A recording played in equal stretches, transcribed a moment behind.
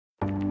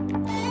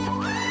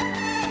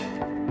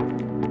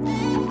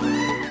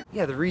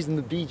Yeah, the reason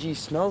the BG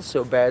smells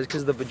so bad is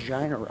because of the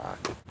vagina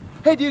rock.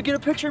 Hey dude, get a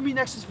picture of me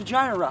next to this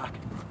vagina rock.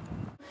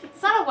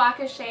 It's not a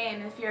walk of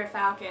shame if you're a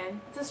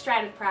falcon. It's a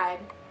stride of pride.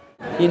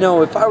 You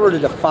know, if I were to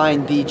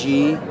define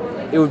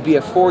BG, it would be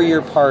a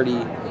 4-year party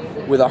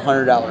with a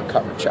 $100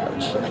 cover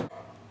charge. I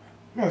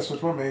gotta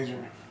switch my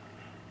major.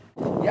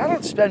 Yeah, I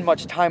don't spend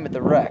much time at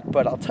the rec,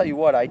 but I'll tell you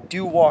what, I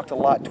do walk to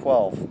lot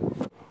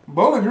 12.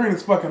 Bowling Green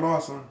is fucking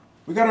awesome.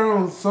 We got our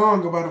own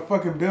song about a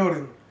fucking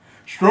building.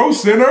 Stroh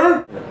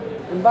Center!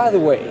 And by the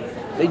way,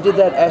 they did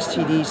that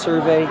STD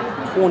survey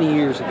 20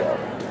 years ago.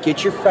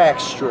 Get your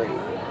facts straight.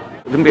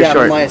 It's gonna be a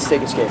short. Lions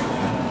Steak Escape.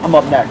 I'm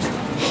up next.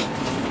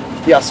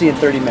 Yeah, I'll see you in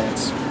 30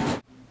 minutes.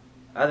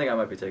 I think I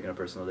might be taking a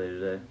personal day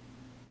today.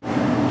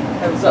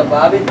 Hey, what's up,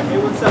 Bobby? Hey,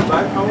 what's up,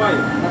 bud? How are you?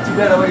 Not too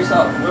bad, how about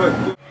yourself?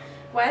 Good.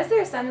 Why is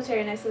there a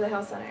cemetery next to the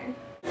health center?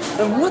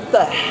 And what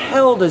the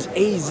hell does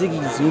A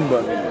Ziggy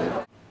Zumba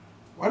mean?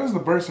 Why does the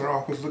bursar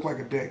office look like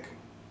a dick?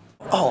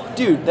 Oh,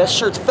 dude, that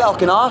shirt's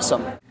Falcon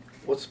awesome.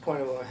 What's the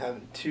point of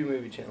having 2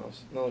 movie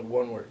channels? And only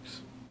one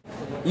works.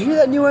 You hear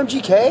that new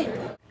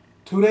MGK?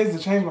 2 days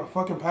to change my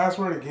fucking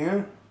password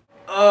again?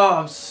 Oh,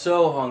 I'm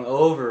so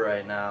hungover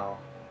right now.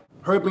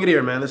 Hurry up and get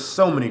here, man. There's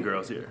so many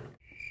girls here.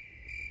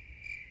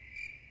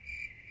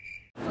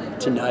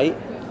 Tonight,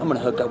 I'm gonna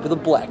hook up with a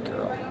black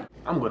girl.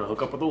 I'm gonna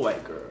hook up with a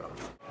white girl.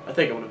 I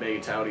think I'm gonna bang a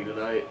townie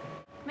tonight.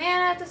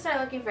 Man, I have to start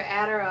looking for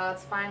Adderall.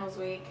 It's finals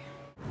week.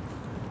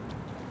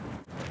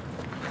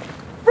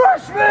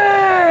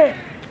 Freshman!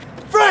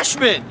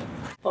 Freshman!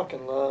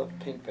 Fucking love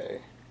Pink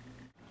Berry.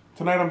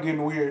 Tonight I'm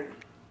getting weird.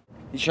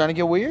 You trying to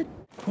get weird?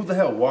 Who the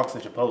hell walks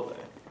at Chipotle?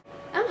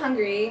 I'm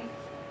hungry.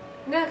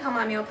 I'm gonna call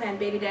my meal plan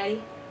baby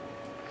daddy.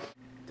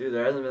 Dude,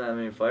 there hasn't been that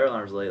many fire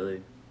alarms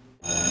lately.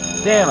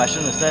 Damn, I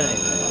shouldn't have said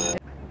anything.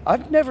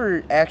 I've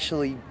never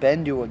actually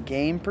been to a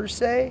game per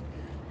se,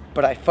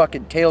 but I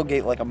fucking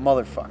tailgate like a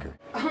motherfucker.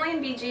 Only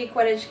in BG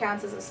Quidditch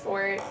counts as a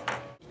sport.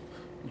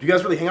 You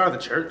guys really hang out at the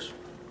church?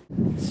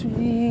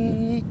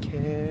 Sweet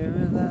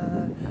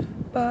Caroline.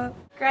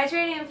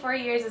 Graduating in 4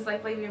 years is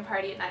like leaving a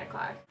party at 9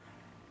 o'clock.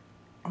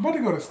 I'm about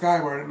to go to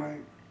Skybar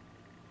tonight.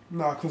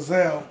 No,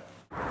 Cazelle.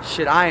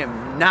 Shit, I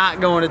am not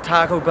going to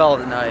Taco Bell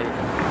tonight.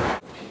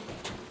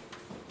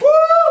 Woo!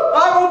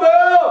 Taco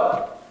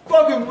Bell!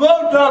 Fucking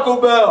love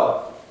Taco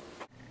Bell!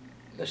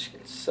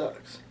 Michigan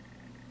sucks.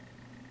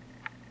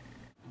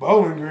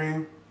 Bowling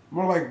Green.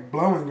 More like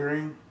Blowing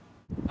Green.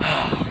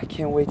 I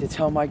can't wait to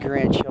tell my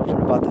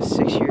grandchildren about the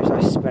 6 years I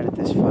spent at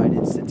this fine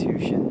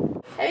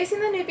institution. Have you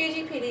seen the new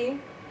BGPD?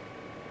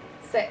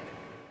 Sick.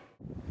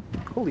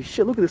 Holy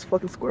shit, look at this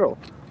fucking squirrel.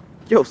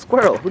 Yo,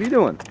 squirrel, what are you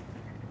doing?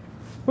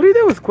 What are you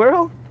doing,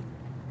 squirrel?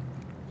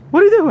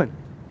 What are you doing?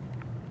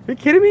 Are you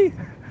kidding me?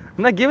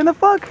 I'm not giving a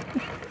fuck?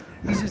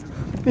 He's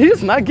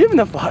just not giving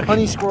a fuck.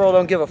 Honey squirrel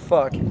don't give a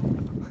fuck.